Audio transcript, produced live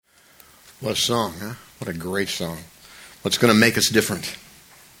What a song, huh? What a great song. What's going to make us different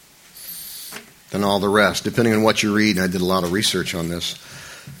than all the rest? Depending on what you read, and I did a lot of research on this,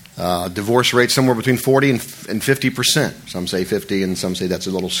 divorce rate somewhere between 40 and 50%. Some say 50 and some say that's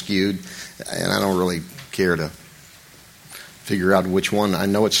a little skewed. And I don't really care to figure out which one. I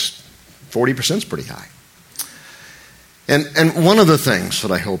know it's 40% is pretty high. And one of the things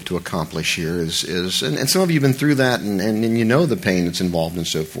that I hope to accomplish here is and some of you have been through that and you know the pain that's involved and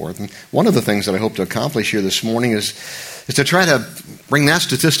so forth. And one of the things that I hope to accomplish here this morning is to try to bring that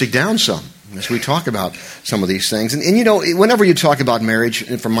statistic down some as we talk about some of these things. And you know, whenever you talk about marriage,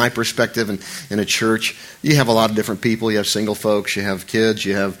 and from my perspective and in a church, you have a lot of different people. You have single folks, you have kids,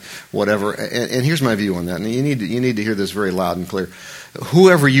 you have whatever. And here's my view on that. And you need to hear this very loud and clear.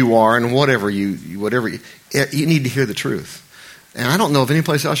 Whoever you are and whatever you need to hear the truth. And I don't know of any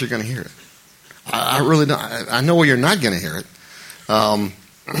place else you're going to hear it. I really don't. I know where you're not going to hear it.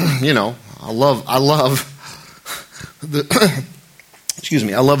 You know, I love the excuse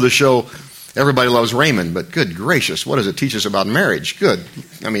me. I love the show Everybody Loves Raymond, but good gracious, what does it teach us about marriage? Good.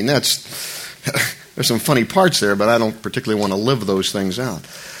 I mean, there's some funny parts there, but I don't particularly want to live those things out.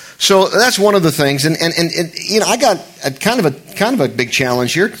 So that's one of the things, and you know, I got a kind of a big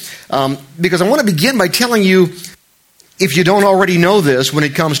challenge here, because I want to begin by telling you, if you don't already know this, when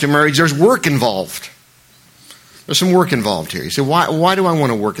it comes to marriage, there's work involved. There's some work involved here. You say, why do I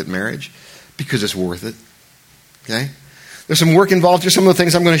want to work at marriage? Because it's worth it. Okay? There's some work involved here. Some of the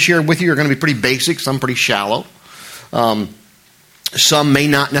things I'm going to share with you are going to be pretty basic, some pretty shallow. Some may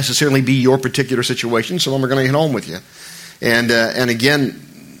not necessarily be your particular situation. Some of them are going to hit home with you. And again,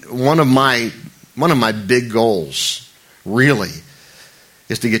 one of my big goals, really,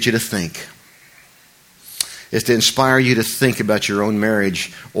 is to get you to think. Is to inspire you to think about your own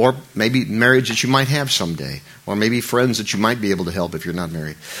marriage, or maybe marriage that you might have someday, or maybe friends that you might be able to help if you're not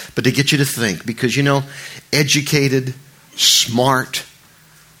married. But to get you to think, because, you know, educated, smart,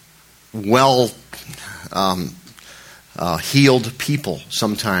 healed people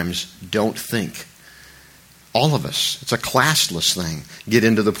sometimes don't think. All of us, it's a classless thing, get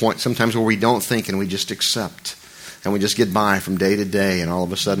into the point sometimes where we don't think and we just accept. And we just get by from day to day, and all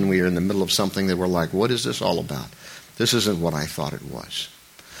of a sudden we are in the middle of something that we're like, what is this all about? This isn't what I thought it was.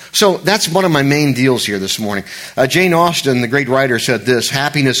 So that's one of my main deals here this morning. Jane Austen, the great writer, said this: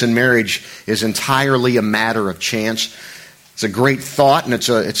 happiness in marriage is entirely a matter of chance. It's a great thought, and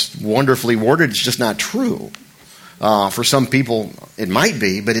it's wonderfully worded. It's just not true. For some people, it might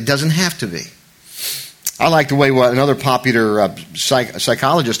be, but it doesn't have to be. I like the way what another popular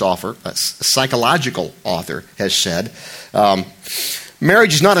psychological author has said.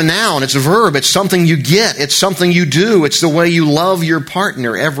 Marriage is not a noun, it's a verb. It's something you get. It's something you do. It's the way you love your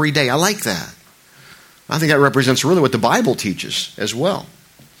partner every day. I like that. I think that represents really what the Bible teaches as well.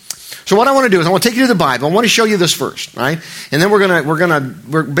 So what I want to do is I want to take you to the Bible. I want to show you this first, right? And then we're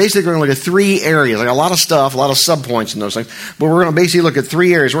basically going to look at three areas, like a lot of stuff, a lot of subpoints in those things. But we're going to basically look at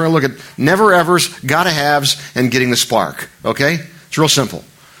three areas. We're going to look at never evers, gotta haves, and getting the spark. Okay? It's real simple.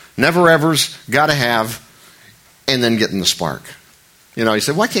 Never evers, gotta have, and then getting the spark. You know, you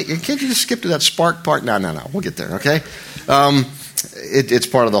say, why can't you just skip to that spark part? No. We'll get there. Okay? It's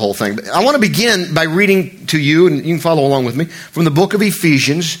part of the whole thing. But I want to begin by reading to you, and you can follow along with me, from the book of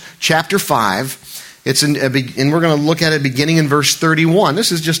Ephesians, chapter 5. And we're going to look at it beginning in verse 31.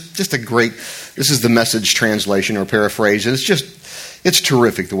 This is just a great, this is the Message translation or paraphrase. And it's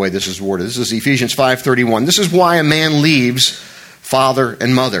terrific the way this is worded. This is Ephesians 5:31. This is why a man leaves father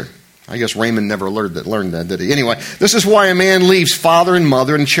and mother. I guess Raymond never learned that, did he? Anyway, this is why a man leaves father and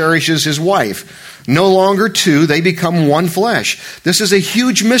mother and cherishes his wife. No longer two, they become one flesh. This is a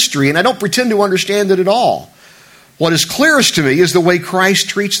huge mystery, and I don't pretend to understand it at all. What is clearest to me is the way Christ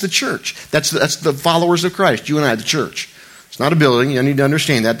treats the church. That's the followers of Christ, you and I, the church. It's not a building. You need to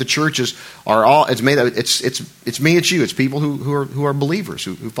understand that. The churches are all, it's made of, it's me, it's you. It's people who are believers,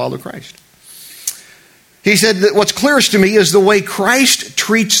 who follow Christ. He said that what's clearest to me is the way Christ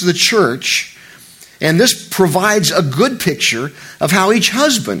treats the church, and this provides a good picture of how each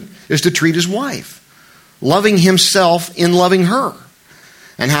husband is to treat his wife, loving himself in loving her,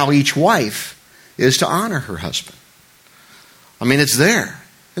 and how each wife is to honor her husband. I mean, it's there.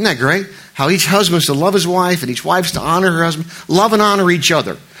 Isn't that great? How each husband is to love his wife, and each wife is to honor her husband. Love and honor each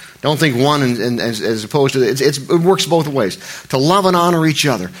other. Don't think one as opposed to it works both ways. To love and honor each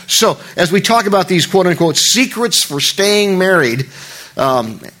other. So, as we talk about these quote-unquote secrets for staying married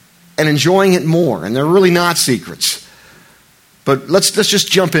and enjoying it more, and they're really not secrets. But let's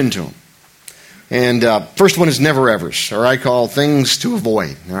just jump into them. And first one is never evers, or I call things to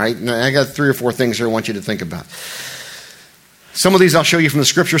avoid. All right, now, I got 3 or 4 things here I want you to think about. Some of these I'll show you from the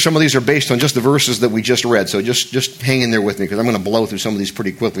scripture. Some of these are based on just the verses that we just read. So just hang in there with me because I'm going to blow through some of these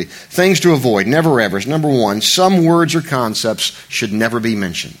pretty quickly. Things to avoid, never ever. Number one, some words or concepts should never be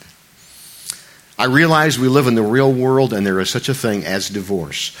mentioned. I realize we live in the real world and there is such a thing as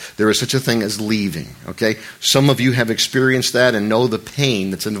divorce. There is such a thing as leaving. Okay? Some of you have experienced that and know the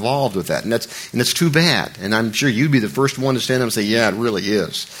pain that's involved with that. And it's too bad. And I'm sure you'd be the first one to stand up and say, yeah, it really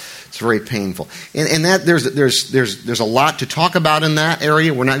is. It's very painful. And that there's a lot to talk about in that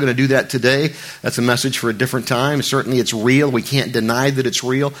area. We're not going to do that today. That's a message for a different time. Certainly it's real. We can't deny that it's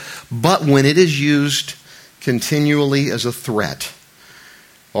real. But when it is used continually as a threat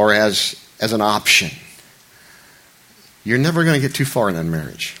or as an option, you're never going to get too far in that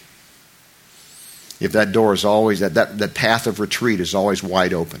marriage. If that door is always, that path of retreat is always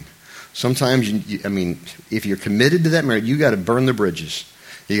wide open. Sometimes, if you're committed to that marriage, you got to burn the bridges.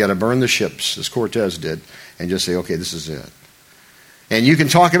 You got to burn the ships, as Cortez did, and just say, okay, this is it. And you can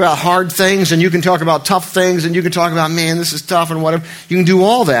talk about hard things, and you can talk about tough things, and you can talk about, man, this is tough and whatever. You can do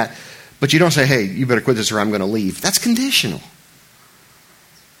all that, but you don't say, hey, you better quit this or I'm going to leave. That's conditional.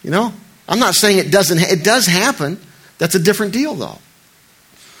 You know? I'm not saying it does happen. That's a different deal, though.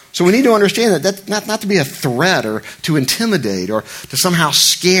 So we need to understand that that's not to be a threat or to intimidate or to somehow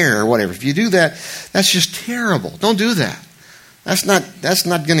scare or whatever. If you do that, that's just terrible. Don't do that. That's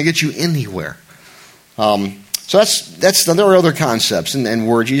not going to get you anywhere. So there are other concepts and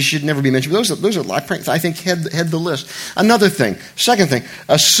words you should never be mentioned. Those are I think head the list. Another thing, second thing,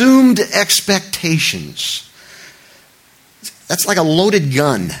 assumed expectations. That's like a loaded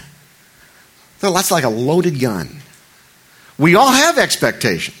gun. That's like a loaded gun. We all have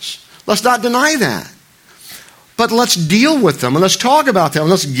expectations. Let's not deny that. But let's deal with them and let's talk about them.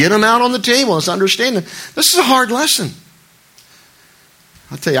 Let's get them out on the table. Let's understand them. This is a hard lesson.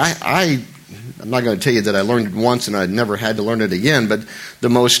 I'll tell you, I'm not going to tell you that I learned it once and I never had to learn it again, but the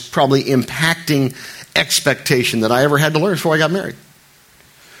most probably impacting expectation that I ever had to learn before I got married.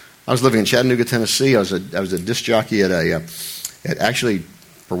 I was living in Chattanooga, Tennessee. I was a disc jockey at actually,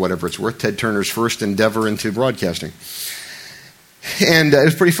 for whatever it's worth, Ted Turner's first endeavor into broadcasting. And it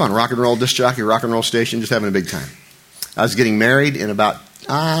was pretty fun. Rock and roll disc jockey, rock and roll station, just having a big time. I was getting married in about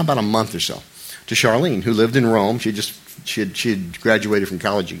a month or so to Charlene, who lived in Rome. She had graduated from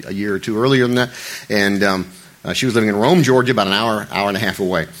college a year or two earlier than that, and she was living in Rome, Georgia, about an hour and a half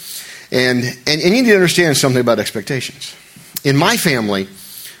away. And you need to understand something about expectations. In my family,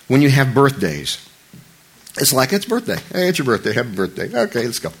 when you have birthdays, it's like, it's birthday. Hey, it's your birthday. Happy birthday. Okay,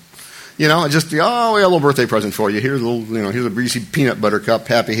 let's go. You know, we got a little birthday present for you. Here's a greasy peanut butter cup.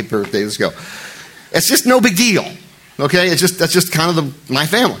 Happy birthday. Let's go. It's just no big deal. Okay, that's just kind of my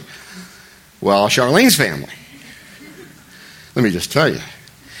family. Well, Charlene's family. Let me just tell you,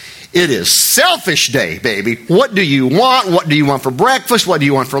 it is selfish day, baby. What do you want? What do you want for breakfast? What do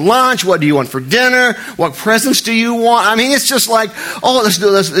you want for lunch? What do you want for dinner? What presents do you want? I mean, it's just like, oh, let's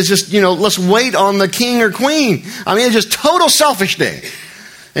do this. It's just, let's wait on the king or queen. I mean, it's just total selfish day.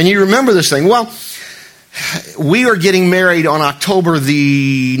 And you remember this thing. Well, we are getting married on October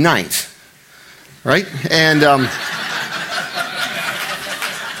the 9th, right? And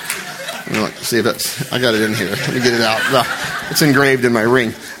see if I got it in here. Let me get it out. It's engraved in my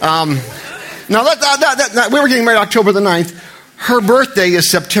ring. Now, we were getting married October the 9th. Her birthday is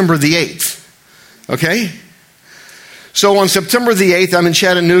September the 8th. Okay? So on September the 8th, I'm in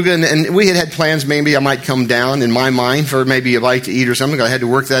Chattanooga, and we had plans. Maybe I might come down in my mind for maybe a bite to eat or something. I had to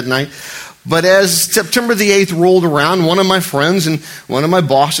work that night. But as September the 8th rolled around, one of my friends and one of my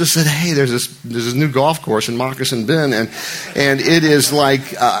bosses said, hey, there's this new golf course in Moccasin Bend, and it is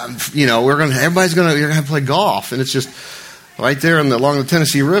like, everybody's going to play golf, and it's just right there along the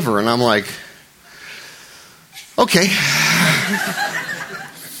Tennessee River. And I'm like, okay,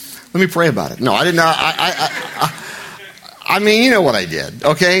 let me pray about it. No, I didn't know. I mean, you know what I did,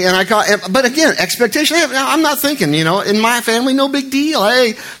 okay? But again, expectation. I'm not thinking, in my family, no big deal.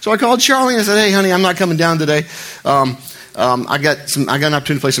 Hey, so I called Charlie and I said, hey, honey, I'm not coming down today. I got an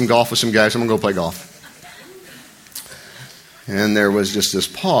opportunity to play some golf with some guys. I'm going to go play golf. And there was just this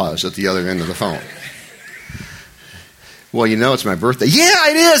pause at the other end of the phone. Well, it's my birthday. Yeah,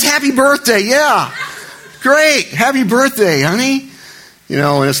 it is. Happy birthday. Yeah. Great. Happy birthday, honey.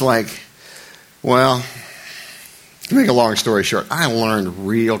 And it's like, well, to make a long story short, I learned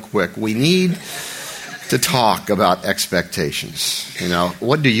real quick. We need to talk about expectations.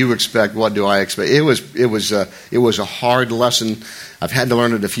 What do you expect? What do I expect? It was a hard lesson. I've had to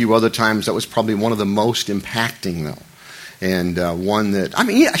learn it a few other times. That was probably one of the most impacting, though, and one that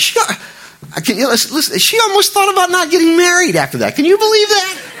she almost thought about not getting married after that. Can you believe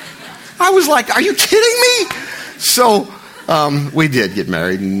that? I was like, are you kidding me? So We did get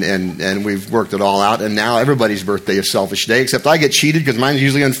married, and we've worked it all out, and now everybody's birthday is Selfish Day, except I get cheated because mine's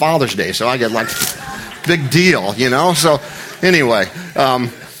usually on Father's Day, so I get like, big deal, So anyway,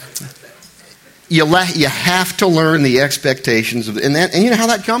 you have to learn the expectations of, and you know how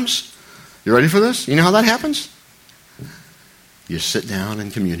that comes? You ready for this? You know how that happens? You sit down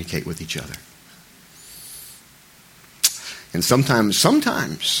and communicate with each other. And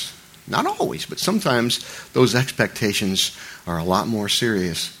sometimes, not always, but sometimes those expectations are a lot more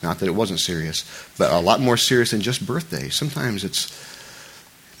serious. Not that it wasn't serious, but a lot more serious than just birthdays. Sometimes it's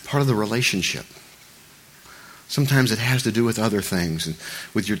part of the relationship. Sometimes it has to do with other things, and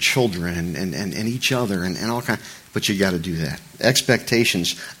with your children and each other and all kinds. But you got to do that.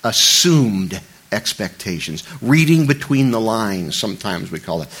 Expectations, assumed expectations, reading between the lines, sometimes we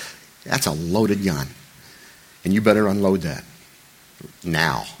call it. That's a loaded gun. And you better unload that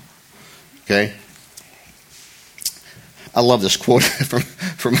now. Okay? I love this quote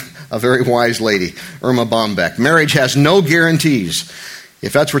from a very wise lady, Irma Bombeck. Marriage has no guarantees.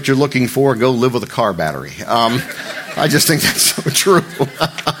 If that's what you're looking for, go live with a car battery. I just think that's so true.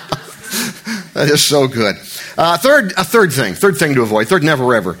 That is so good. Third thing to avoid,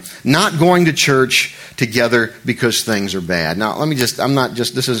 never ever, not going to church together because things are bad. Now,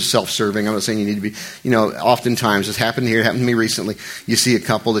 this is self-serving. I'm not saying you need to be, oftentimes, this happened to me recently. You see a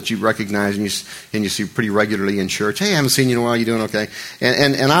couple that you recognize and you see pretty regularly in church. Hey, I haven't seen you in a while. You doing okay?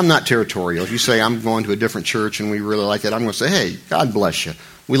 And I'm not territorial. If you say, I'm going to a different church and we really like it, I'm going to say, hey, God bless you.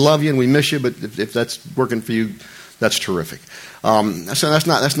 We love you and we miss you, but if that's working for you, that's terrific. So that's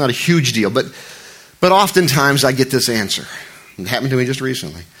not a huge deal. But oftentimes I get this answer. It happened to me just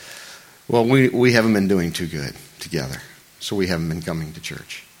recently. Well, we haven't been doing too good together, so we haven't been coming to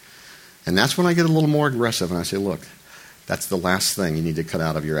church. And that's when I get a little more aggressive and I say, look, that's the last thing you need to cut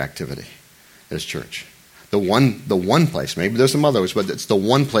out of your activity is church. The one place, maybe there's some others, but it's the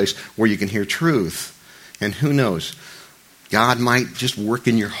one place where you can hear truth. And who knows, God might just work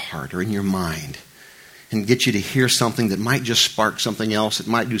in your heart or in your mind and get you to hear something that might just spark something else. It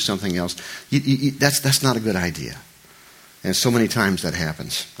might do something else. That's not a good idea. And so many times that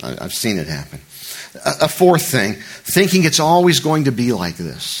happens. I've seen it happen. A fourth thing, thinking it's always going to be like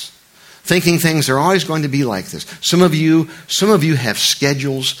this. Thinking things are always going to be like this. Some of you have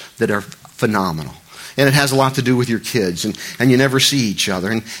schedules that are phenomenal. And it has a lot to do with your kids, and you never see each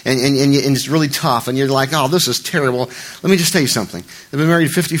other, and it's really tough, and you're like, oh, this is terrible. Let me just tell you something. I've been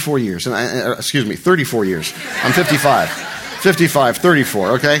married 54 years, 34 years. I'm 55. 34,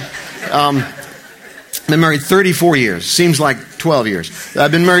 okay? I've been married 34 years. Seems like 12 years.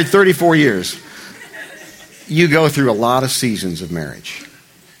 I've been married 34 years. You go through a lot of seasons of marriage.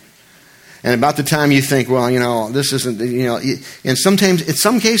 And about the time you think, well, this isn't, and sometimes, in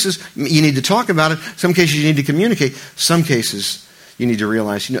some cases, you need to talk about it. Some cases, you need to communicate. Some cases, you need to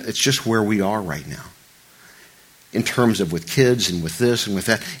realize, it's just where we are right now. In terms of with kids and with this and with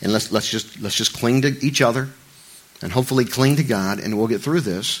that. And let's just cling to each other and hopefully cling to God, and we'll get through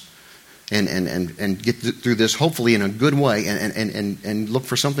this and get through this hopefully in a good way and look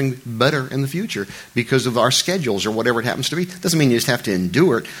for something better in the future because of our schedules or whatever it happens to be. Doesn't mean you just have to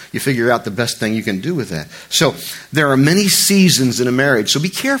endure it. You figure out the best thing you can do with that. So there are many seasons in a marriage, so be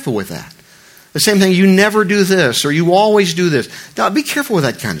careful with that. The same thing, you never do this or you always do this. Now, be careful with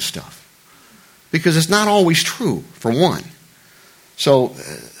that kind of stuff because it's not always true, for one. So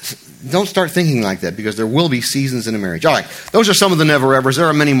don't start thinking like that because there will be seasons in a marriage. All right, those are some of the never-evers. There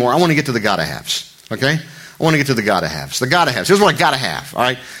are many more. I want to get to the gotta-haves, okay? I want to get to the gotta-haves. The gotta-haves. Here's what I gotta have, all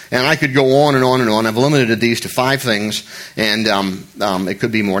right? And I could go on and on and on. I've limited these to 5 things, and it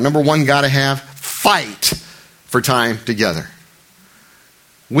could be more. Number 1, gotta have, fight for time together.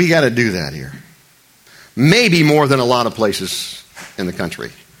 We got to do that here. Maybe more than a lot of places in the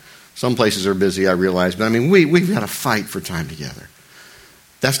country. Some places are busy, I realize, but we've got to fight for time together.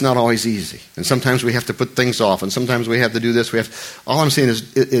 That's not always easy. And sometimes we have to put things off. And sometimes we have to do this. All I'm saying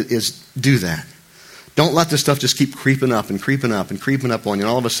is do that. Don't let this stuff just keep creeping up and creeping up and creeping up on you.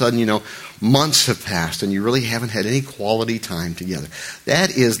 And all of a sudden, months have passed and you really haven't had any quality time together. That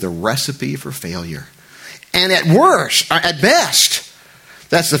is the recipe for failure. And at worst, at best,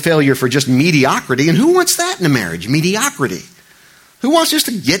 that's the failure for just mediocrity. And who wants that in a marriage? Mediocrity. Who wants just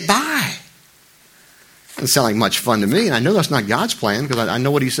to get by? Doesn't sound like much fun to me, and I know that's not God's plan because I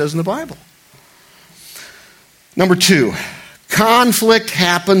know what He says in the Bible. Number 2, conflict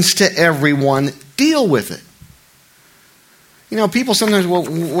happens to everyone. Deal with it. People sometimes,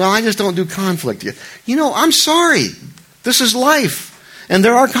 well, I just don't do conflict. I'm sorry. This is life, and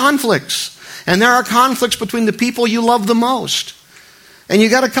there are conflicts, and there are conflicts between the people you love the most. And you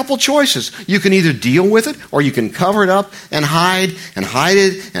got a couple choices. You can either deal with it, or you can cover it up and hide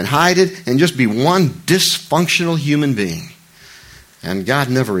it and hide it and just be one dysfunctional human being. And God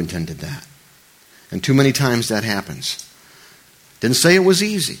never intended that. And too many times that happens. Didn't say it was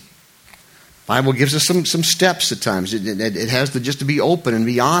easy. Bible gives us some steps at times. It has to just to be open and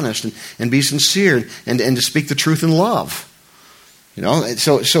be honest and be sincere and to speak the truth in love. You know,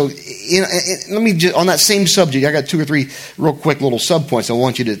 so you know, let me just, on that same subject, I got 2 or 3 real quick little subpoints I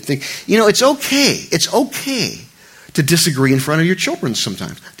want you to think. You know, it's okay. It's okay to disagree in front of your children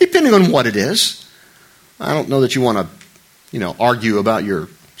sometimes, depending on what it is. I don't know that you want to, you know, argue about your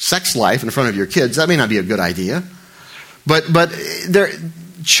sex life in front of your kids. That may not be a good idea. But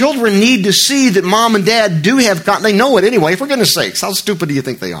children need to see that mom and dad do have, they know it anyway. For goodness sakes, how stupid do you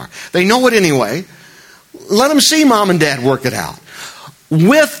think they are? They know it anyway. Let them see mom and dad work it out.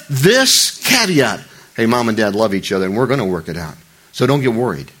 With this caveat, hey, mom and dad love each other and we're going to work it out. So don't get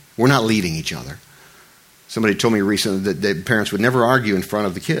worried. We're not leading each other. Somebody told me recently that parents would never argue in front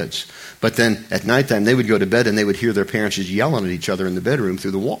of the kids. But then at nighttime they would go to bed and they would hear their parents just yelling at each other in the bedroom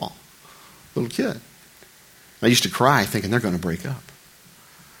through the wall. Little kid. I used to cry thinking they're going to break up.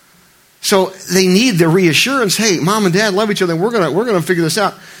 So they need the reassurance, hey, mom and dad love each other and we're going to figure this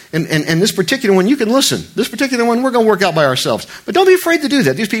out. And this particular one, you can listen. This particular one, we're going to work out by ourselves. But don't be afraid to do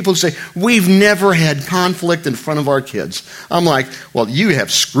that. These people say, we've never had conflict in front of our kids. I'm like, well, you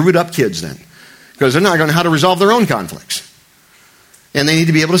have screwed up kids then. Because they're not going to know how to resolve their own conflicts. And they need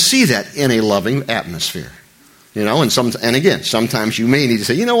to be able to see that in a loving atmosphere. You know, and again, sometimes you may need to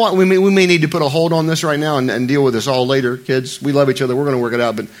say, you know what, we may need to put a hold on this right now and deal with this all later, kids. We love each other. We're going to work it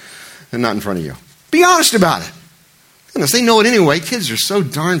out, but not in front of you. Be honest about it. Goodness, they know it anyway. Kids are so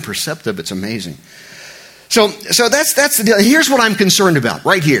darn perceptive. It's amazing. So that's the deal. Here's what I'm concerned about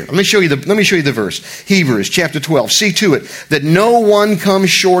right here. Let me show you the verse. Hebrews chapter 12. See to it that no one comes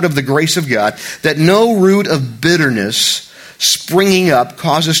short of the grace of God, that no root of bitterness springing up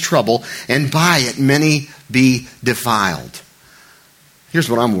causes trouble, and by it many be defiled. Here's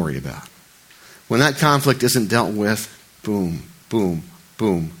what I'm worried about. When that conflict isn't dealt with, boom, boom,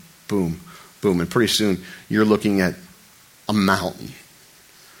 boom, boom, boom, and pretty soon you're looking at a mountain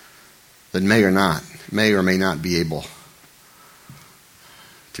that may or may not be able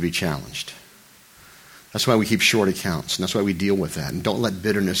to be challenged. That's why we keep short accounts, and that's why we deal with that. And don't let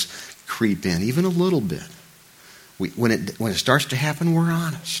bitterness creep in, even a little bit. When it starts to happen, we're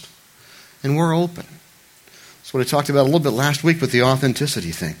honest and we're open. That's what I talked about a little bit last week with the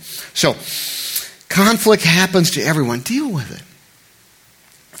authenticity thing. So, conflict happens to everyone. Deal with it.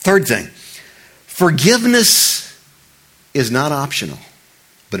 Third thing, forgiveness is not optional,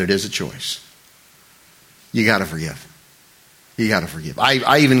 but it is a choice. You got to forgive. You got to forgive.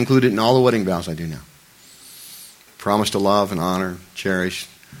 I even include it in all the wedding vows I do now. Promise to love and honor, cherish,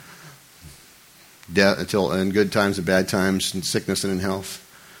 until in good times and bad times, in sickness and in health,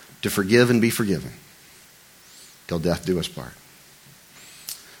 to forgive and be forgiven, till death do us part.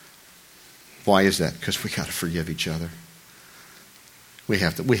 Why is that? Because we got to forgive each other. We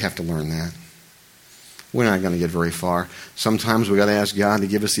have to learn that. We're not going to get very far. Sometimes we got to ask God to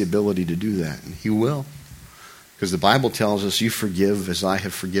give us the ability to do that, and He will. Because the Bible tells us, you forgive as I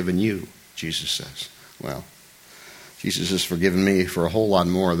have forgiven you, Jesus says. Well, Jesus has forgiven me for a whole lot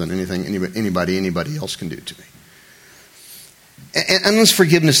more than anything anybody else can do to me. And this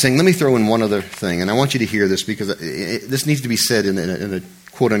forgiveness thing, let me throw in one other thing, and I want you to hear this because this needs to be said in a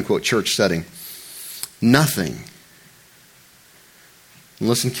quote-unquote church setting. Nothing, and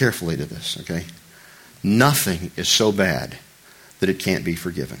listen carefully to this, okay? Nothing is so bad that it can't be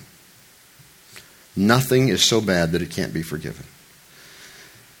forgiven. Nothing is so bad that it can't be forgiven.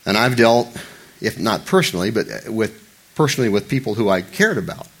 And I've dealt, if not personally, but personally with people who I cared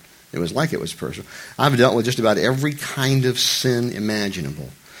about. It was like it was personal. I've dealt with just about every kind of sin imaginable.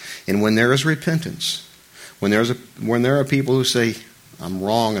 And when there is repentance, when there are people who say, I'm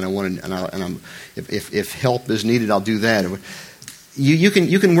wrong and I want to, if help is needed, I'll do that. You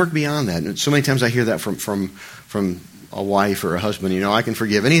can work beyond that. And so many times I hear that from a wife or a husband. You know, I can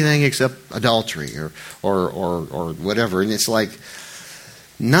forgive anything except adultery or whatever. And it's like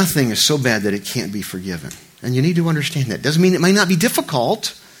nothing is so bad that it can't be forgiven. And you need to understand that. Doesn't mean it might not be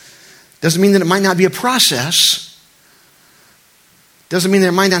difficult. Doesn't mean that it might not be a process. Doesn't mean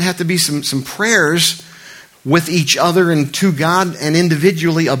there might not have to be some prayers with each other and to God and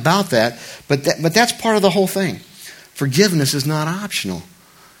individually about that. But that's part of the whole thing. Forgiveness is not optional.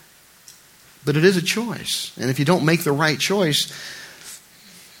 But it is a choice. And if you don't make the right choice,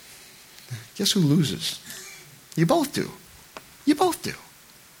 guess who loses? You both do. You both do.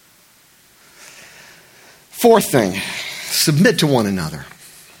 Fourth thing. Submit to one another.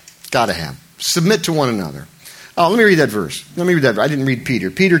 Got to have. Submit to one another. Oh, let me read that verse. I didn't read Peter.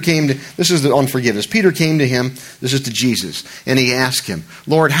 This is on forgiveness. Peter came to him, this is to Jesus, and he asked him,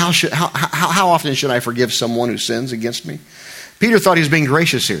 Lord, how often should I forgive someone who sins against me? Peter thought he was being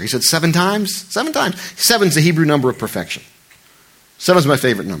gracious here. He said 7 times? 7 times. 7's the Hebrew number of perfection. 7's my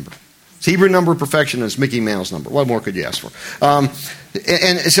favorite number. It's Hebrew number of perfection, and it's Mickey Mouse number. What more could you ask for?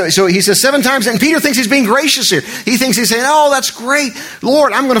 So he says 7 times, and Peter thinks he's being gracious here. He thinks he's saying, oh, that's great.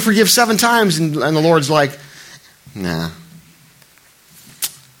 Lord, I'm going to forgive 7 times. And the Lord's like, nah.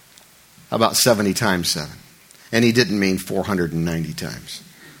 How about 70 times 7? And he didn't mean 490 times.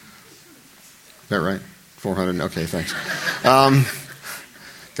 Is that right? 400? Okay, thanks.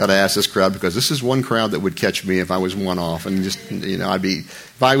 Got to ask this crowd, because this is one crowd that would catch me if I was one off, and just,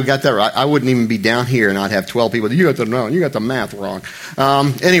 if I got that right, I wouldn't even be down here, and I'd have 12 people. You got the math wrong.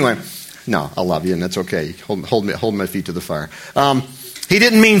 Anyway, no, I love you, and that's okay. Hold my feet to the fire. He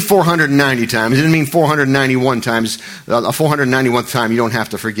didn't mean 490 times. He didn't mean 491 times. A 491th time, you don't have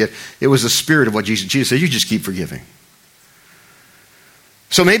to forgive. It was the spirit of what Jesus said. You just keep forgiving.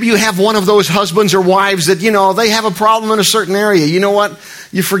 So maybe you have one of those husbands or wives that, they have a problem in a certain area. You know what?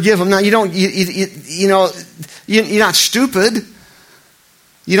 You forgive them. Now, you're not stupid.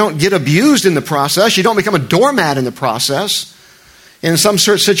 You don't get abused in the process. You don't become a doormat in the process. In some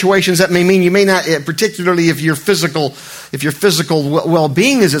certain situations, that may mean you may not, particularly if your physical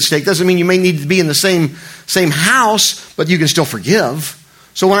well-being is at stake, doesn't mean you may need to be in the same house, but you can still forgive.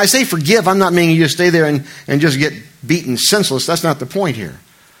 So when I say forgive, I'm not meaning you just stay there and just get beaten senseless. That's not the point here.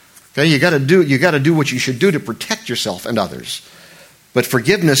 Okay, you got to do what you should do to protect yourself and others. But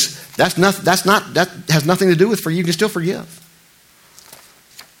forgiveness, that has nothing to do with you can still forgive.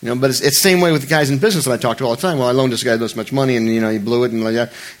 But it's the same way with the guys in business that I talk to all the time. Well, I loaned this guy this much money, and he blew it, and like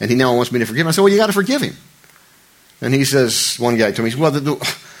that, and he now wants me to forgive him. I said, well, you got to forgive him. And he says, one guy told me, well,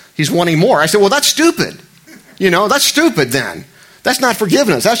 he's wanting more. I said, well, that's stupid. That's stupid then. That's not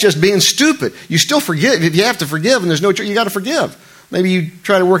forgiveness. That's just being stupid. You still forgive. If you have to forgive and there's no choice, you got to forgive. Maybe you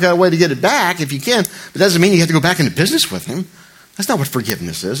try to work out a way to get it back if you can, but that doesn't mean you have to go back into business with him. That's not what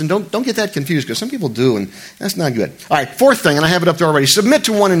forgiveness is. And don't get that confused, because some people do, and that's not good. All right, 4th thing, and I have it up there already. Submit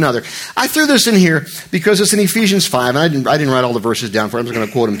to one another. I threw this in here because it's in Ephesians 5, and I didn't write all the verses down for it. I'm just going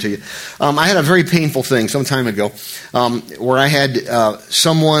to quote them to you. I had a very painful thing some time ago where I had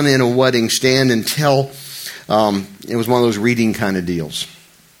someone in a wedding stand and tell. It was one of those reading kind of deals.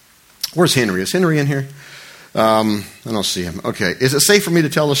 Where's Henry? Is Henry in here? I don't see him. Okay. Is it safe for me to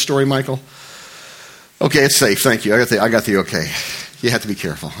tell this story, Michael? Okay, it's safe. Thank you. I got the okay. You have to be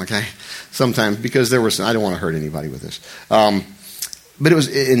careful, okay? Sometimes, because I don't want to hurt anybody with this. But it was,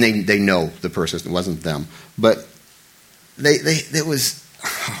 and they know the person. It wasn't them. But it was,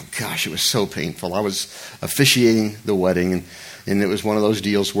 oh gosh, it was so painful. I was officiating the wedding, and it was one of those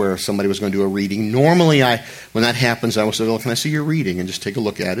deals where somebody was going to do a reading. Normally, when that happens, I will say, well, can I see your reading? And just take a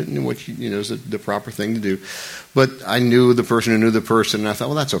look at it, and what is the proper thing to do. But I knew the person who knew the person, and I thought,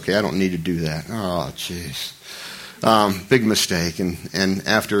 well, that's okay. I don't need to do that. Oh, jeez. Big mistake. And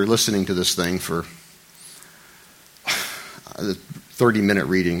after listening to this thing for the 30-minute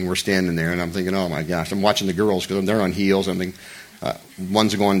reading, we're standing there, and I'm thinking, oh, my gosh. I'm watching the girls because they're on heels. I'm thinking,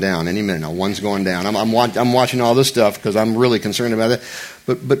 one's going down any minute now. One's going down. I'm watching all this stuff because I'm really concerned about it.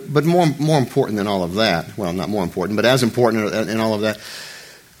 But more important than all of that, well, not more important, but as important in all of that,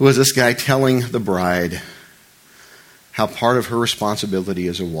 was this guy telling the bride how part of her responsibility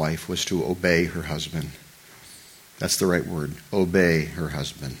as a wife was to obey her husband. That's the right word. Obey her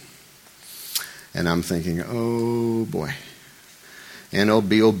husband. And I'm thinking, oh boy. And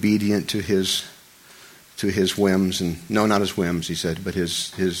be obedient to his whims, and no, not his whims, he said, but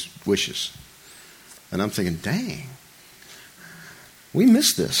his wishes. And I'm thinking, dang, we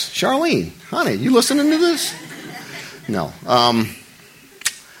missed this. Charlene, honey, you listening to this? No.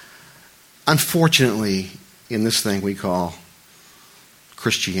 Unfortunately, in this thing we call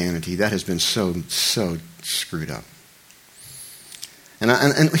Christianity, that has been so screwed up.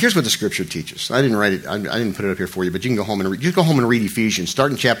 And here's what the Scripture teaches. I didn't write it. I didn't put it up here for you, but you can go home and read. You go home and read Ephesians.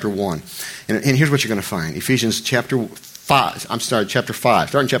 Start in chapter 1, and here's what you're going to find. Ephesians chapter 5. Chapter 5.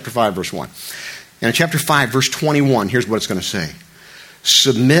 Start in chapter 5, verse 1. And in chapter 5, verse 21, here's what it's going to say: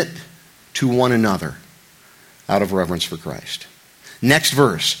 submit to one another out of reverence for Christ. Next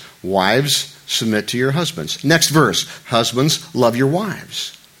verse: wives, submit to your husbands. Next verse: husbands, love your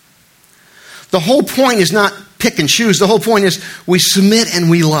wives. The whole point is not pick and choose. The whole point is we submit and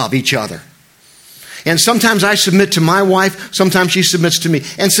we love each other. And sometimes I submit to my wife, sometimes she submits to me.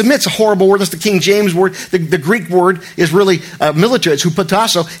 And submit's a horrible word. That's the King James word. The Greek word is really military. It's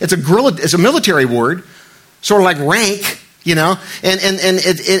hupotasso. It's a military word, sort of like rank. you know? And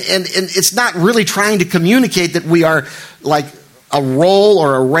it's not really trying to communicate that we are like a role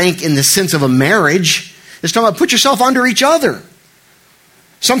or a rank in the sense of a marriage. It's talking about put yourself under each other.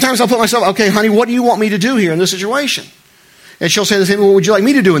 Sometimes I'll put myself, okay, honey, what do you want me to do here in this situation? And she'll say the same, what would you like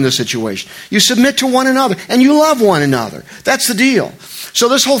me to do in this situation? You submit to one another, and you love one another. That's the deal. So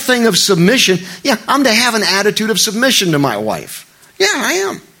this whole thing of submission, yeah, I'm to have an attitude of submission to my wife. Yeah, I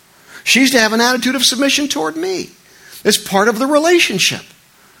am. She's to have an attitude of submission toward me. It's part of the relationship.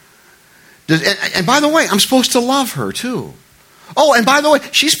 And by the way, I'm supposed to love her too. Oh, and by the way,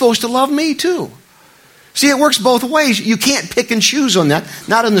 she's supposed to love me too. See, it works both ways. You can't pick and choose on that,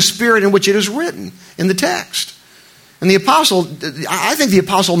 not in the spirit in which it is written in the text. And the apostle, I think the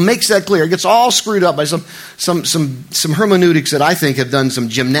apostle makes that clear. It gets all screwed up by some hermeneutics that I think have done some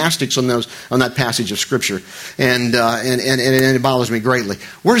gymnastics on that passage of Scripture, and it bothers me greatly.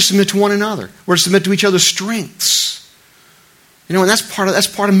 We're to submit to one another. We're to submit to each other's strengths. You know, and that's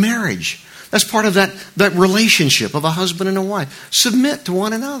part of marriage. That's part of that relationship of a husband and a wife. Submit to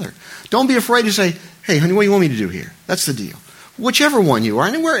one another. Don't be afraid to say, "Hey, honey, what do you want me to do here?" That's the deal. Whichever one you are.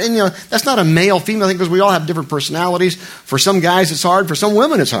 And that's not a male-female thing because we all have different personalities. For some guys it's hard. For some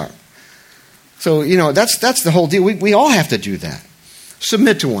women it's hard. So, that's the whole deal. We all have to do that.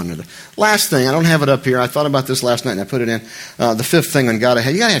 Submit to one another. Last thing, I don't have it up here. I thought about this last night and I put it in. The fifth thing on gotta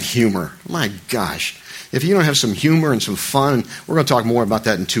have. You got to have humor. My gosh. If you don't have some humor and some fun, we're going to talk more about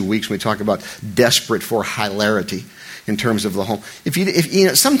that in 2 weeks when we talk about desperate for hilarity in terms of the home.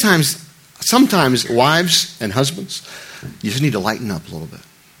 Sometimes wives and husbands, you just need to lighten up a little bit.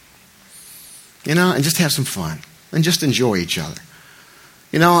 And just have some fun. And just enjoy each other.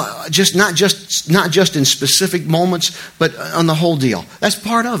 Just not just in specific moments, but on the whole deal. That's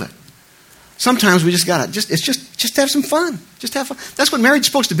part of it. Sometimes we just gotta just have some fun. Just have fun. That's what marriage is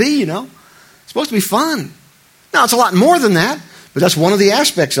supposed to be, It's supposed to be fun. Now it's a lot more than that, but that's one of the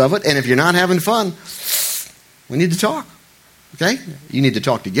aspects of it. And if you're not having fun, we need to talk. Okay? You need to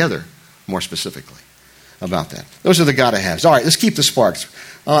talk together more specifically about that. Those are the gotta-haves. All right, let's keep the sparks.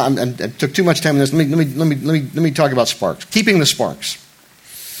 I took too much time on this. Let me talk about sparks. Keeping the sparks.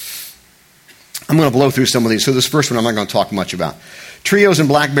 I'm going to blow through some of these. So this first one I'm not going to talk much about. Trios and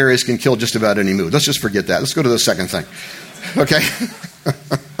blackberries can kill just about any mood. Let's just forget that. Let's go to the second thing. Okay?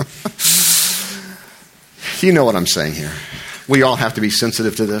 You know what I'm saying here. We all have to be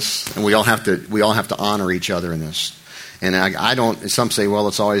sensitive to this, and we all have to honor each other in this. And I don't. Some say, well,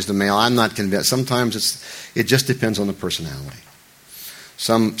 it's always the male. I'm not convinced. Sometimes it just depends on the personality.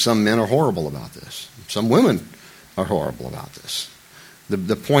 Some men are horrible about this. Some women are horrible about this.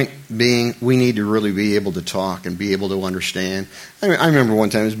 The point being, we need to really be able to talk and be able to understand. I remember one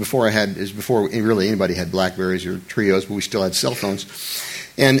time, it was before really anybody had Blackberries or Trios, but we still had cell phones.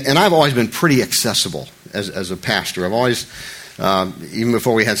 And I've always been pretty accessible as a pastor. I've always, even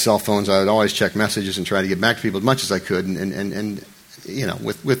before we had cell phones, I would always check messages and try to get back to people as much as I could. And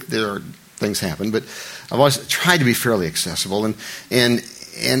with their things happen, but I've always tried to be fairly accessible. And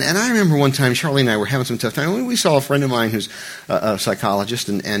I remember one time Charlie and I were having some tough time. We saw a friend of mine who's a psychologist,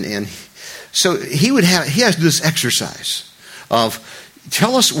 and so he has to do this exercise of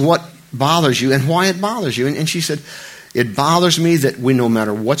tell us what bothers you and why it bothers you. And she said, it bothers me that no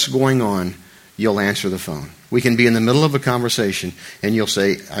matter what's going on, you'll answer the phone. We can be in the middle of a conversation and you'll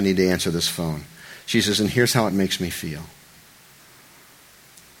say, I need to answer this phone. She says, and here's how it makes me feel.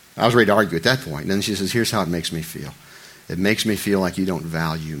 I was ready to argue at that point. And then she says, here's how it makes me feel. It makes me feel like you don't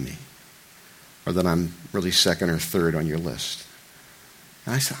value me, or that I'm really second or third on your list.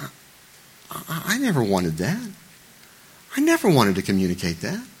 And I said, I never wanted that. I never wanted to communicate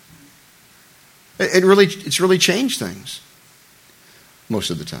that. It's really changed things most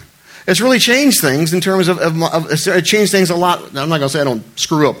of the time. It's really changed things in terms of it changed things a lot. I'm not going to say I don't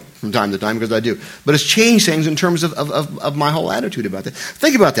screw up from time to time, because I do. But it's changed things in terms of my whole attitude about that.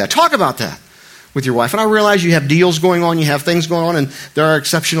 Think about that. Talk about that with your wife. And I realize you have deals going on, you have things going on, and there are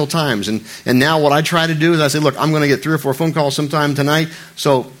exceptional times. And now what I try to do is I say, look, I'm going to get 3 or 4 phone calls sometime tonight,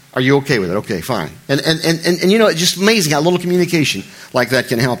 so are you okay with it? Okay, fine. And it's just amazing how little communication like that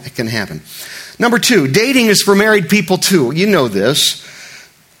can happen. Number 2, dating is for married people too. You know this.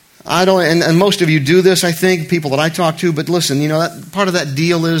 I don't, and most of you do this, I think, people that I talk to. But listen, that part of that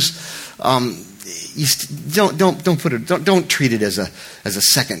deal is, don't treat it as a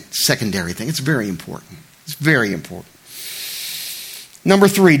secondary thing. It's very important. It's very important. Number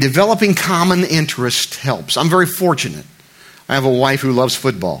 3, developing common interest helps. I'm very fortunate. I have a wife who loves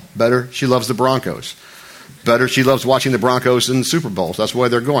football. Better, she loves the Broncos. Better, she loves watching the Broncos in the Super Bowls. That's why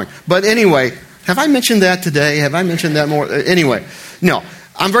they're going. But anyway, have I mentioned that today? Have I mentioned that more? Anyway, no.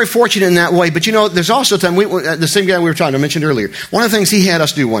 I'm very fortunate in that way. But there's also a time, the same guy I mentioned earlier, one of the things he had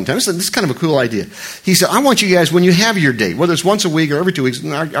us do one time, this is kind of a cool idea. He said, I want you guys, when you have your date, whether it's once a week or every 2 weeks,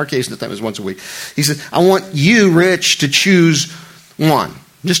 in our case at the time it was once a week, he said, I want you, Rich, to choose one.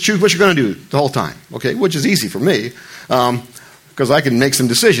 Just choose what you're going to do the whole time, okay? Which is easy for me, because I can make some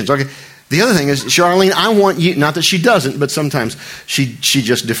decisions, okay? The other thing is, Charlene, I want you, not that she doesn't, but sometimes she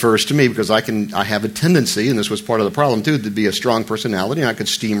just defers to me because I have a tendency, and this was part of the problem too, to be a strong personality, and I could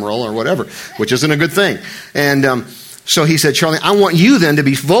steamroll or whatever, which isn't a good thing. And so he said, Charlene, I want you then to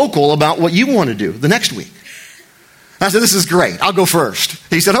be vocal about what you want to do the next week. I said, this is great. I'll go first.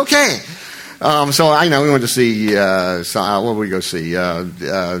 He said, okay. So we went to see, what did we go see?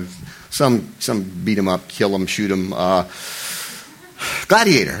 Some beat 'em up, kill 'em, shoot 'em,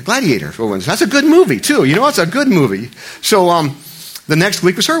 Gladiator, for instance. That's a good movie, too. It's a good movie. So the next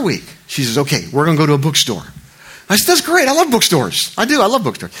week was her week. She says, okay, we're going to go to a bookstore. I said, that's great. I love bookstores. I do. I love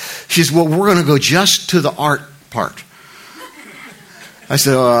bookstores. She says, well, we're going to go just to the art part. I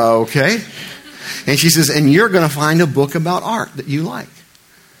said, okay. And she says, and you're going to find a book about art that you like.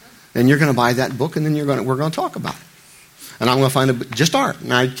 And you're going to buy that book, and then we're going to talk about it. And I'm going to find just art.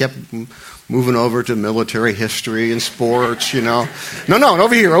 And I kept moving over to military history and sports, No,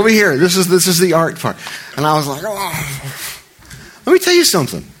 over here. This is the art part. And I was like, oh. Let me tell you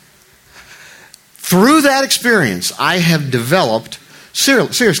something. Through that experience, I have developed,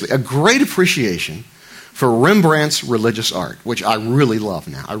 seriously, a great appreciation for Rembrandt's religious art, which I really love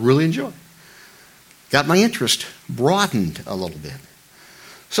now. I really enjoy. Got my interest broadened a little bit.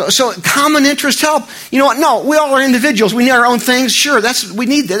 So common interests help. You know what? No, we all are individuals. We need our own things. Sure, we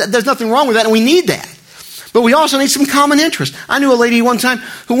need that. There's nothing wrong with that, and we need that. But we also need some common interest. I knew a lady one time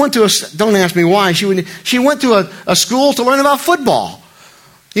who went to don't ask me why, she went to a school to learn about football.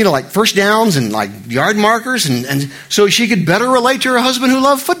 Like first downs and like yard markers, and so she could better relate to her husband who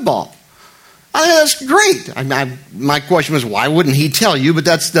loved football. I think that's great. My question was, why wouldn't he tell you? But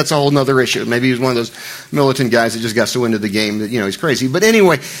that's a whole other issue. Maybe he was one of those militant guys that just got so into the game that, he's crazy. But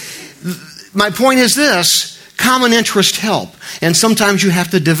anyway, my point is this. Common interests help. And sometimes you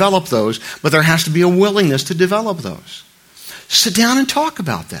have to develop those, but there has to be a willingness to develop those. Sit down and talk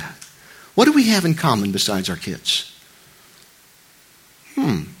about that. What do we have in common besides our kids?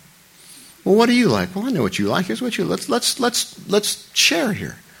 Well, what do you like? Well, I know what you like. Here's what you let's share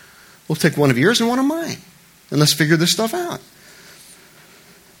here. We'll take one of yours and one of mine. And let's figure this stuff out.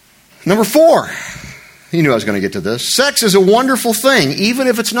 Number 4. You knew I was going to get to this. Sex is a wonderful thing, even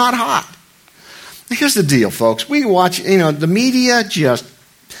if it's not hot. Here's the deal, folks. We watch, the media,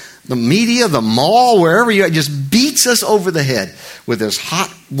 the mall, wherever you are, just beats us over the head with this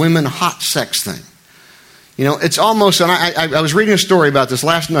hot sex thing. It's almost, and I was reading a story about this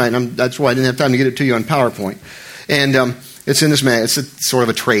last night, and that's why I didn't have time to get it to you on PowerPoint. And it's in this it's sort of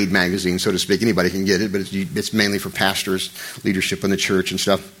a trade magazine, so to speak. Anybody can get it, but it's mainly for pastors, leadership in the church and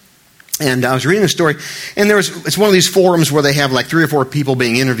stuff. And I was reading a story, and it's one of these forums where they have like 3 or 4 people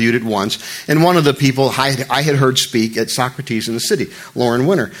being interviewed at once. And one of the people I had heard speak at Socrates in the City, Lauren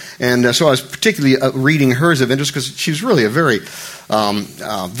Winter. And so I was particularly reading hers of interest because she's really a very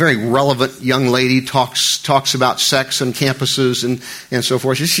relevant young lady, talks about sex on campuses and so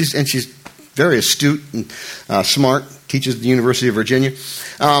forth. She's very astute and smart, teaches at the University of Virginia.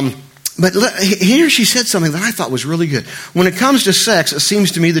 But here she said something that I thought was really good. When it comes to sex, it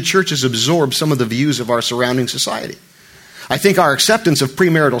seems to me the church has absorbed some of the views of our surrounding society. I think our acceptance of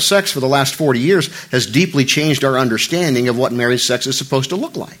premarital sex for the last 40 years has deeply changed our understanding of what marriage sex is supposed to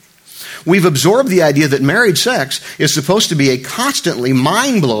look like. We've absorbed the idea that married sex is supposed to be a constantly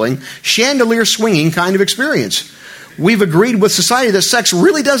mind-blowing, chandelier-swinging kind of experience. We've agreed with society that sex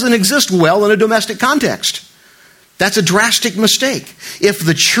really doesn't exist well in a domestic context. That's a drastic mistake. If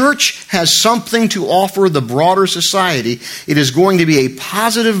the church has something to offer the broader society, it is going to be a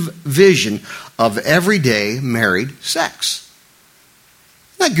positive vision of everyday married sex.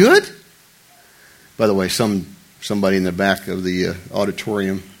 Isn't that good? By the way, somebody in the back of the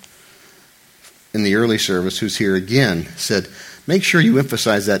auditorium in the early service who's here again said, make sure you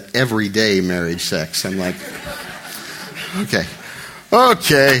emphasize that everyday marriage sex. I'm like, okay.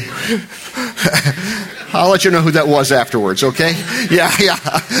 I'll let you know who that was afterwards, okay? Yeah.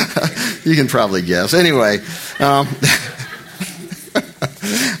 You can probably guess. Anyway,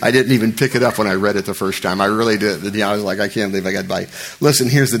 I didn't even pick it up when I read it the first time. I really did. I was like, I can't believe I got by. Listen,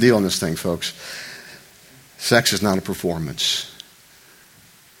 here's the deal on this thing, folks. Sex is not a performance.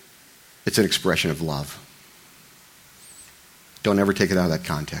 It's an expression of love. Don't ever take it out of that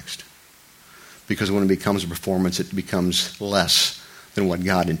context. Because when it becomes a performance, it becomes less than what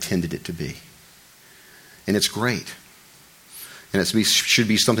God intended it to be. And it's great. And it should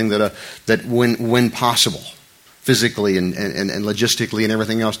be something that when possible, physically and logistically and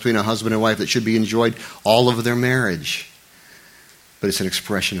everything else between a husband and wife, that should be enjoyed all of their marriage. But it's an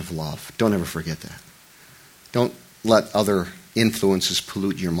expression of love. Don't ever forget that. Don't let other influences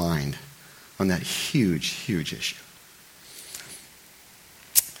pollute your mind on that huge, huge issue.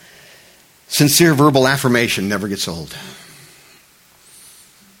 Sincere verbal affirmation never gets old.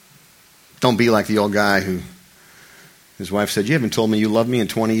 Don't be like the old guy who, his wife said, "You haven't told me you love me in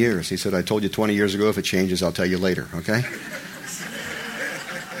 20 years. He said, "I told you 20 years ago. If it changes, I'll tell you later," okay?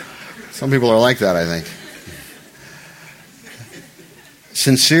 Some people are like that, I think.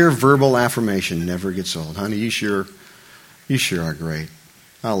 Sincere verbal affirmation never gets old. Honey, you sure are great.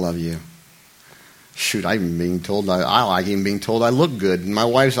 I love you. Shoot, I like even being told I look good, and my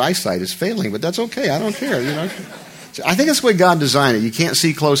wife's eyesight is failing, but that's okay. I don't care, you know. I think that's the way God designed it. You can't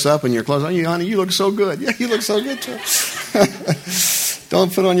see close up, and you're close up. Honey, you look so good. Yeah, you look so good too.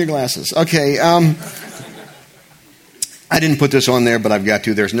 Don't put on your glasses. Okay. I didn't put this on there, but I've got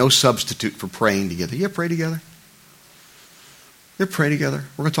to. There's no substitute for praying together. You ever pray together? You ever pray together?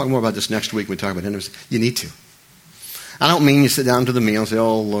 We're going to talk more about this next week when we talk about intimacy. You need to. I don't mean you sit down to the meal and say,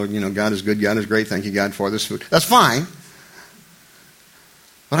 "Oh, Lord, God is good, God is great, thank you, God, for this food." That's fine.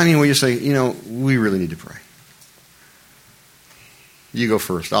 But I mean when you say, we really need to pray. You go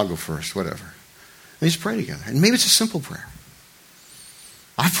first, I'll go first, whatever. And just pray together. And maybe it's a simple prayer.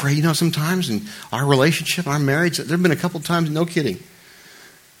 I pray, sometimes in our relationship, our marriage, there have been a couple times, no kidding,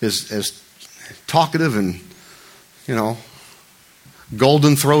 as talkative and,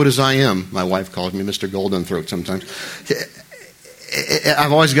 golden throat as I am. My wife calls me Mr. Golden Throat sometimes.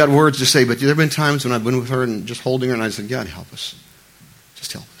 I've always got words to say, but there have been times when I've been with her and just holding her and I said, "God, help us.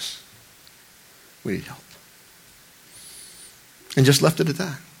 Just help us. We need help." And just left it at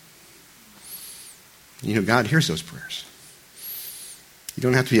that. God hears those prayers. You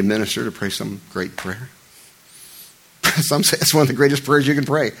don't have to be a minister to pray some great prayer. Some say it's one of the greatest prayers you can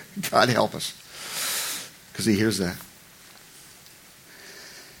pray. God help us. Because He hears that.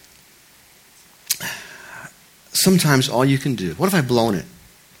 Sometimes all you can do, what if I've blown it?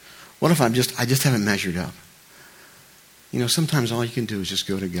 What if I just haven't measured up? Sometimes all you can do is just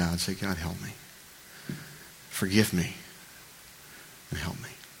go to God and say, "God, help me. Forgive me. And help me."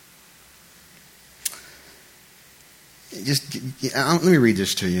 Let me read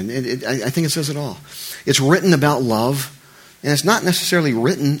this to you. I think it says it all. It's written about love, and it's not necessarily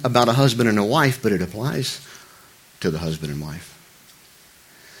written about a husband and a wife, but it applies to the husband and wife.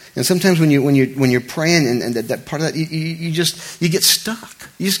 And sometimes when you're praying and that part of that, you get stuck.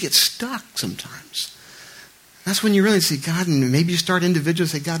 You just get stuck sometimes. That's when you really say, "God," and maybe you start individually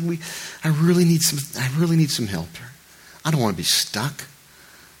say, "God, I really need some help here. I don't want to be stuck.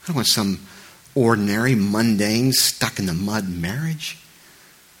 I don't want some ordinary, mundane, stuck in the mud marriage.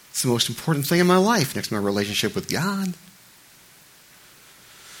 It's the most important thing in my life next to my relationship with God."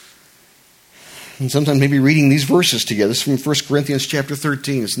 And sometimes maybe reading these verses together. This is from 1 Corinthians chapter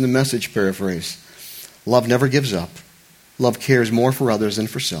 13. It's in the Message paraphrase. Love never gives up. Love cares more for others than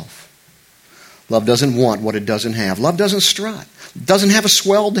for self. Love doesn't want what it doesn't have. Love doesn't strut. Doesn't have a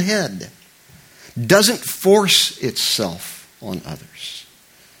swelled head. Doesn't force itself on others.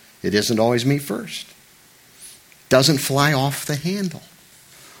 It isn't always me first. Doesn't fly off the handle.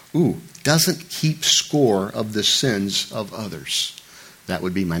 Doesn't keep score of the sins of others. That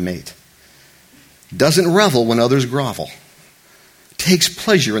would be my mate. Doesn't revel when others grovel. Takes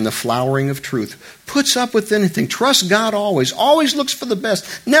pleasure in the flowering of truth. Puts up with anything. Trusts God always. Always looks for the best.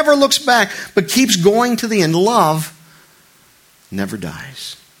 Never looks back, but keeps going to the end. Love never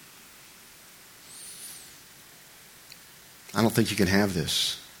dies. I don't think you can have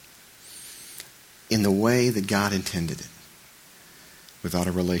this in the way that God intended it without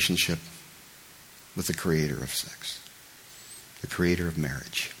a relationship with the creator of sex, the creator of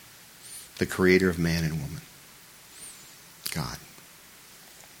marriage, the creator of man and woman, God.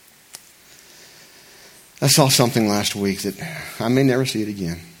 I saw something last week that I may never see it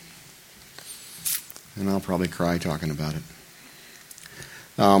again. And I'll probably cry talking about it.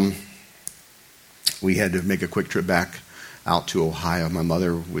 We had to make a quick trip back out to Ohio. My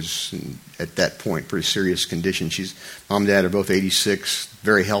mother was, at that point, pretty serious condition. Mom and Dad are both 86,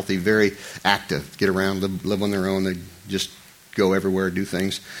 very healthy, very active, get around, live on their own. They just go everywhere, do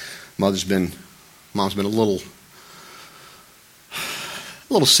things. Mom's been a little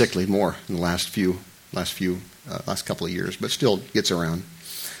sickly more in the last couple of years, but still gets around.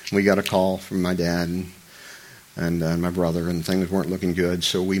 We got a call from my dad and my brother, and things weren't looking good,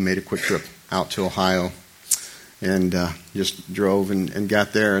 so we made a quick trip out to Ohio and just drove and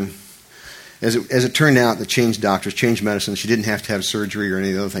got there. And As it turned out, the changed doctors, changed medicine. She didn't have to have surgery or any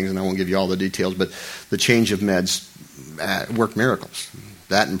of the other things, and I won't give you all the details, but the change of meds worked miracles.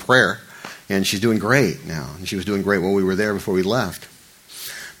 That and prayer. And she's doing great now. And she was doing great while we were there before we left.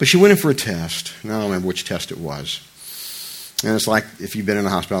 But she went in for a test. And I don't remember which test it was. And it's like if you've been in a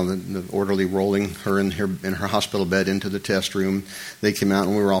hospital, the orderly rolling her in her hospital bed into the test room. They came out,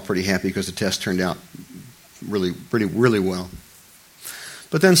 and we were all pretty happy because the test turned out really well.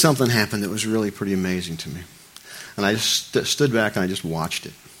 But then something happened that was really pretty amazing to me. And I just stood back and I just watched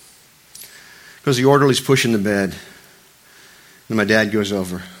it. Because the orderly's pushing the bed. And my dad goes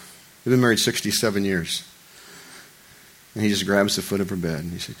over. We've been married 67 years. And he just grabs the foot of her bed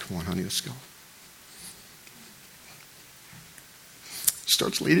and he said, "Come on, honey, let's go."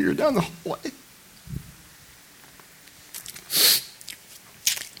 Starts leading her down the hallway.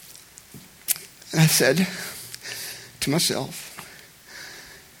 And I said to myself,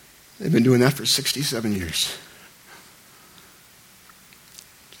 they've been doing that for 67 years.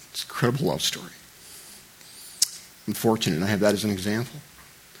 It's an incredible love story. I'm fortunate I have that as an example.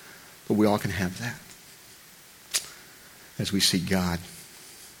 But we all can have that as we seek God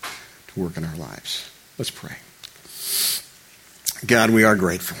to work in our lives. Let's pray. God, we are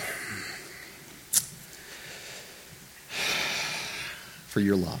grateful for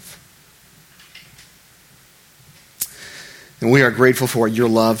your love. And we are grateful for what your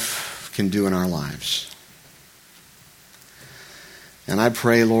love can do in our lives. And I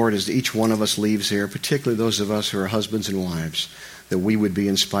pray, Lord, as each one of us leaves here, particularly those of us who are husbands and wives, that we would be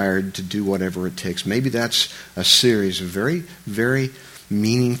inspired to do whatever it takes. Maybe that's a series of very, very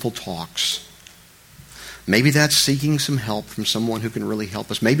meaningful talks. Maybe that's seeking some help from someone who can really help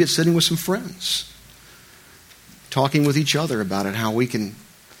us. Maybe it's sitting with some friends, talking with each other about it, how we can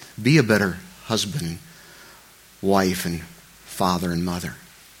be a better husband and wife and father and mother.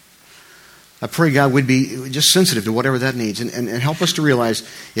 I pray, God, we'd be just sensitive to whatever that needs and help us to realize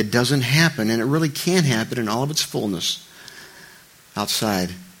it doesn't happen, and it really can't happen in all of its fullness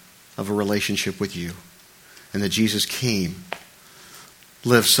outside of a relationship with you. And that Jesus came,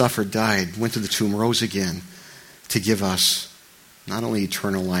 lived, suffered, died, went to the tomb, rose again to give us not only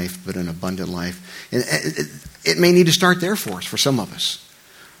eternal life, but an abundant life. And it may need to start there for us, for some of us.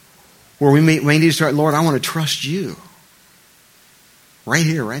 Where we may need to start, Lord, I want to trust you. Right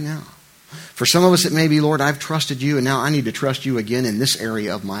here, right now. For some of us it may be, Lord, I've trusted you, and now I need to trust you again in this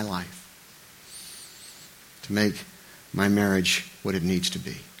area of my life to make my marriage what it needs to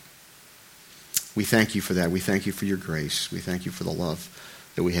be. We thank you for that. We thank you for your grace. We thank you for the love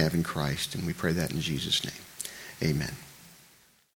that we have in Christ, and we pray that in Jesus' name. Amen.